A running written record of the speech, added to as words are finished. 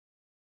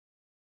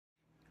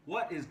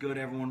What is good,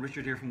 everyone?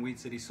 Richard here from Weed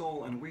City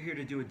Soul, and we're here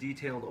to do a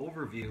detailed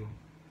overview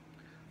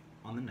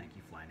on the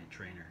Nike Flyknit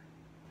Trainer.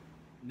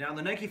 Now,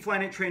 the Nike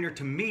Flyknit Trainer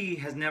to me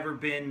has never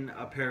been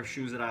a pair of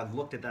shoes that I've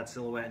looked at that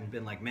silhouette and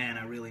been like, man,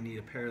 I really need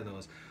a pair of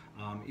those.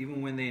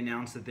 Even when they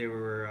announced that they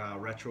were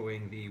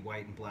retroing the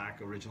white and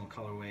black original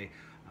colorway,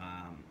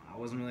 I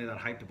wasn't really that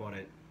hyped about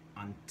it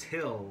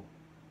until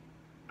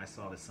I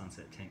saw the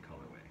Sunset Tint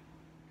colorway.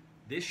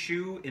 This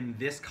shoe in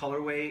this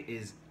colorway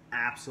is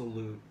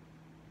absolute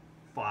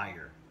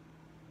fire,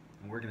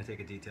 and we're going to take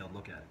a detailed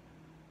look at it.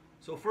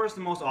 So first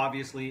and most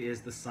obviously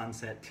is the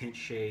Sunset Tint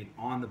shade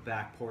on the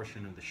back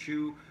portion of the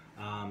shoe.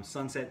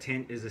 Sunset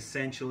Tint is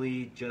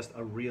essentially just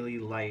a really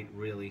light,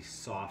 really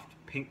soft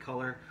pink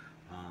color.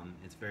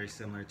 It's very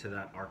similar to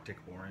that Arctic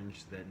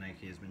orange that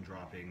Nike has been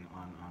dropping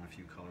on a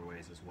few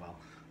colorways as well.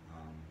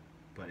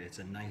 But it's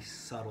a nice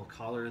subtle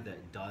color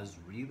that does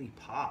really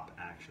pop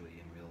actually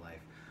in real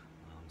life.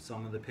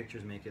 Some of the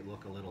pictures make it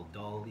look a little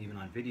dull. Even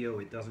on video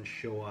it doesn't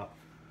show up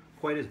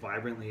quite as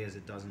vibrantly as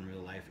it does in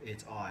real life.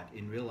 It's odd.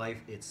 In real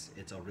life, it's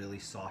a really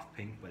soft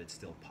pink, but it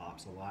still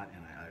pops a lot,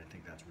 and I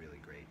think that's really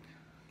great.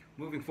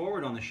 Moving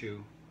forward on the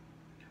shoe,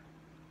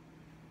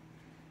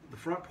 the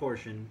front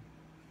portion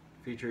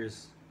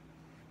features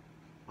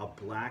a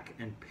black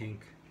and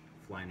pink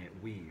Flyknit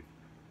weave.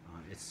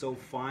 It's so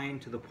fine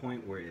to the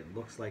point where it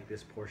looks like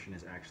this portion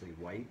is actually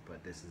white,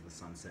 but this is the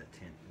Sunset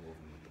Tint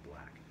woven with the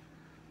black.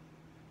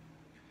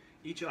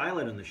 Each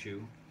eyelet on the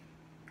shoe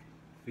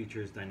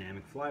features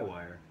dynamic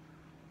flywire,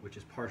 which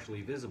is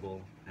partially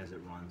visible as it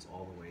runs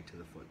all the way to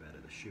the footbed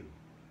of the shoe.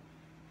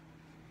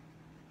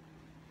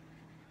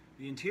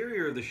 The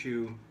interior of the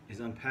shoe is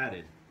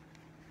unpadded.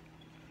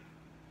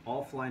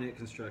 All Flyknit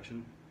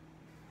construction.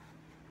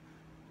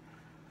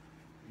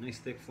 Nice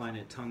thick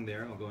Flyknit tongue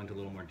there. I'll go into a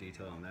little more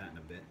detail on that in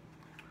a bit.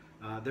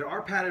 There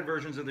are padded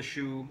versions of the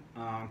shoe.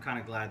 I'm kind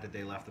of glad that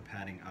they left the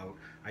padding out.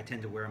 I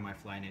tend to wear my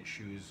Flyknit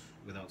shoes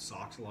without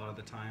socks a lot of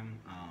the time.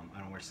 I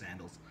don't wear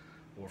sandals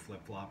or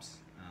flip-flops,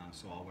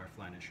 so I'll wear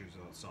Flyknit shoes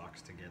without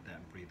socks to get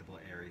that breathable,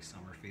 airy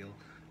summer feel.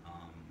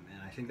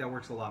 And I think that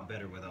works a lot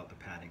better without the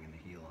padding in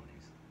the heel on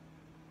these.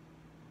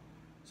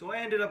 So I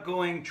ended up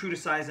going true to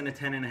size in a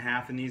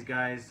 10.5 in these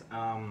guys.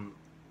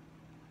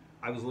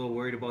 I was a little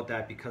worried about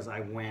that because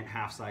I went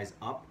half size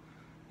up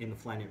in the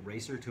Flyknit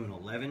Racer to an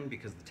 11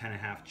 because the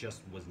 10.5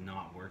 just was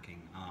not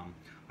working.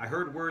 I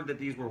heard word that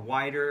these were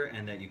wider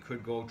and that you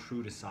could go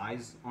true to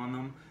size on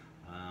them.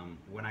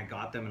 When I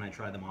got them and I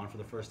tried them on for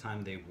the first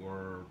time, they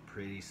were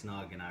pretty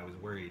snug and I was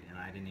worried, and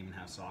I didn't even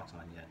have socks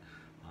on yet.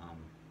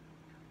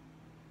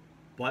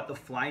 But the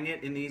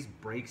Flyknit in these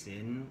breaks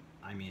in,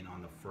 I mean,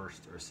 on the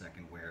first or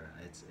second wear.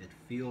 It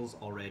feels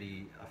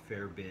already a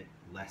fair bit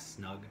less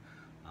snug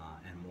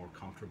and more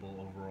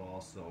comfortable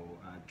overall. So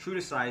true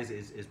to size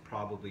is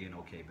probably an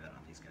okay bet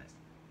on these guys.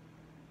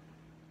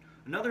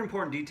 Another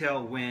important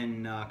detail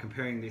when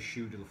comparing this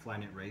shoe to the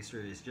Flyknit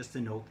Racer is just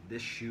to note that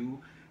this shoe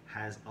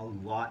has a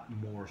lot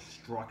more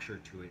structure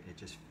to it. It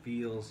just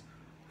feels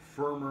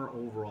firmer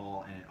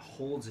overall, and it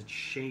holds its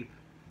shape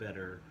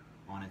better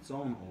on its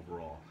own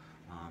overall.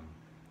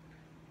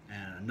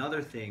 And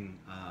another thing,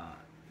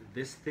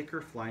 this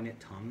thicker Flyknit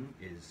tongue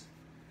is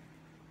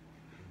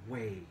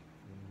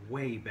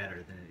way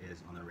better than it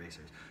is on the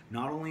Racers.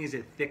 Not only is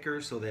it thicker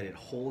so that it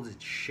holds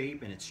its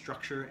shape and its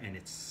structure and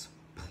its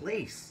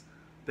place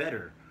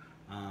better,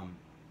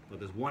 but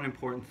there's one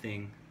important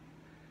thing.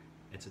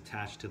 It's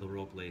attached to the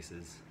rope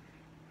laces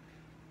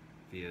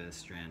via a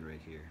strand right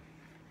here.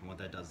 And what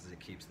that does is it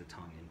keeps the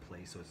tongue in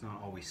place, so it's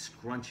not always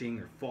scrunching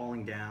or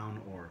falling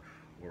down or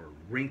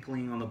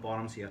wrinkling on the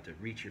bottom, so you have to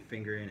reach your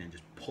finger in and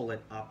just pull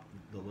it up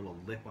the little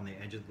lip on the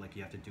edges like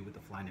you have to do with the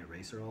Flyknit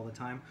Racer all the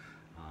time.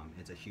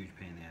 It's a huge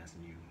pain in the ass,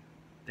 and you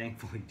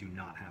thankfully do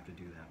not have to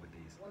do that with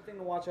these. One thing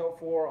to watch out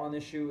for on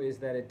this shoe is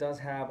that it does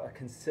have a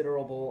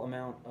considerable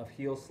amount of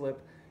heel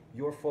slip.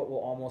 Your foot will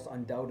almost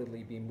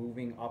undoubtedly be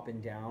moving up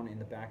and down in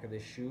the back of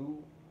this shoe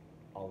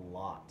a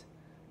lot.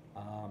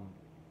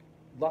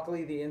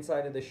 Luckily, the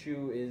inside of the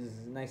shoe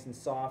is nice and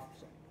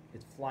soft.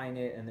 It's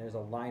Flyknit, and there's a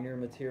liner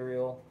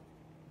material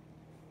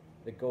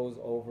that goes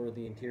over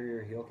the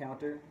interior heel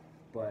counter.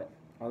 But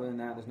other than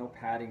that, there's no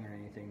padding or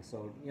anything.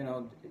 So, you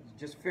know,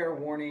 just fair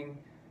warning,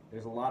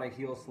 there's a lot of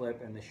heel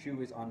slip, and the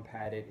shoe is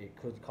unpadded. It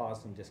could cause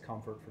some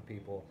discomfort for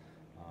people.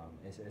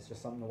 It's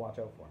just something to watch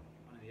out for.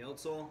 On the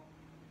outsole,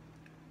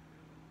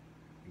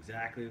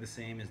 exactly the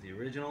same as the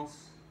originals,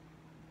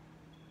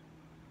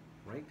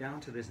 right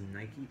down to this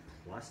Nike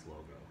Plus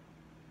logo.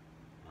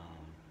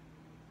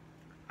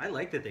 I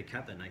like that they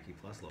kept the Nike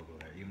Plus logo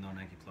there, even though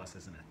Nike Plus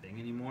isn't a thing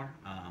anymore.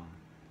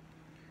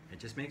 It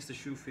just makes the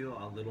shoe feel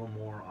a little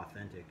more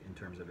authentic in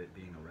terms of it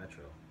being a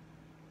retro.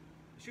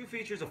 The shoe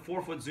features a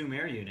 4-foot Zoom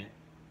Air unit.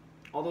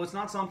 Although it's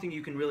not something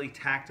you can really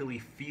tactily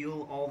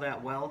feel all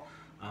that well,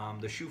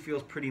 the shoe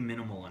feels pretty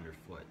minimal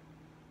underfoot.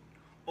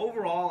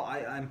 Overall,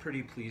 I'm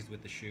pretty pleased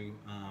with the shoe.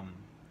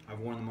 I've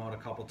worn them out a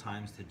couple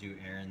times to do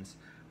errands.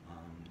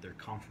 They're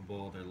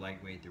comfortable, they're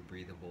lightweight, they're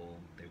breathable,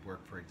 they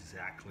work for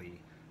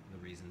exactly the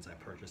reasons I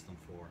purchased them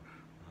for,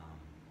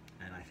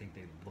 and I think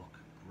they look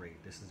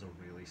great. This is a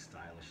really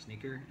stylish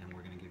sneaker, and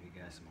we're going to give you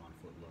guys some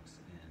on-foot looks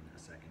in a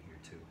second here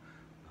too.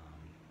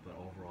 But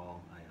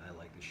overall, I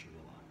like the shoe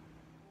a lot.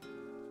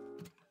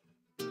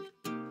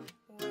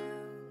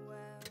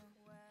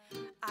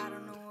 I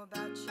don't know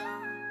about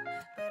y'all,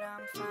 but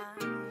I'm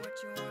fine. What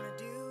you wanna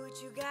do,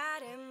 what you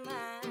got in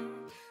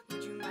mind?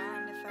 Would you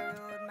mind if I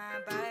rode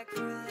my bike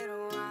for a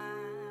little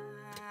while?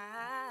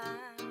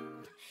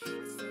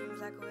 It seems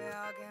like we're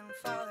all getting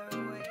farther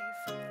away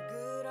from the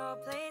good old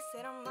place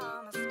that our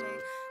mama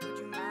stayed. Would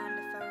you mind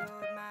if I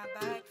rode my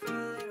bike for a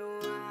little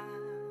while?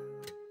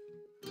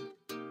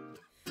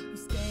 You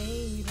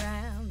stayed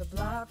round the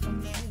block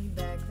from me.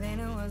 Back then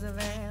it was a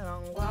very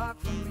long walk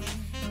for me.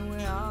 And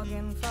we're all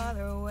getting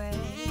farther away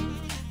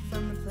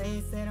from the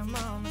place that our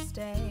mama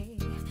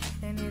stayed.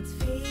 And it's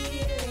feeling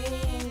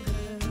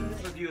good. If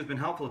this review has been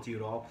helpful to you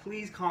at all,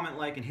 please comment,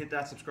 like, and hit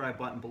that subscribe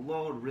button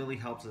below. It really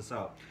helps us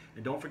out.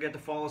 And don't forget to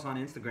follow us on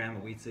Instagram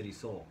at Weed City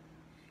Soul.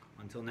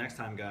 Until next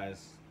time,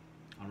 guys,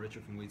 I'm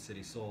Richard from Weed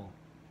City Soul,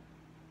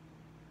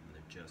 and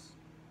they're just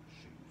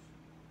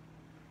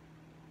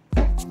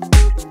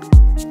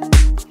shoes.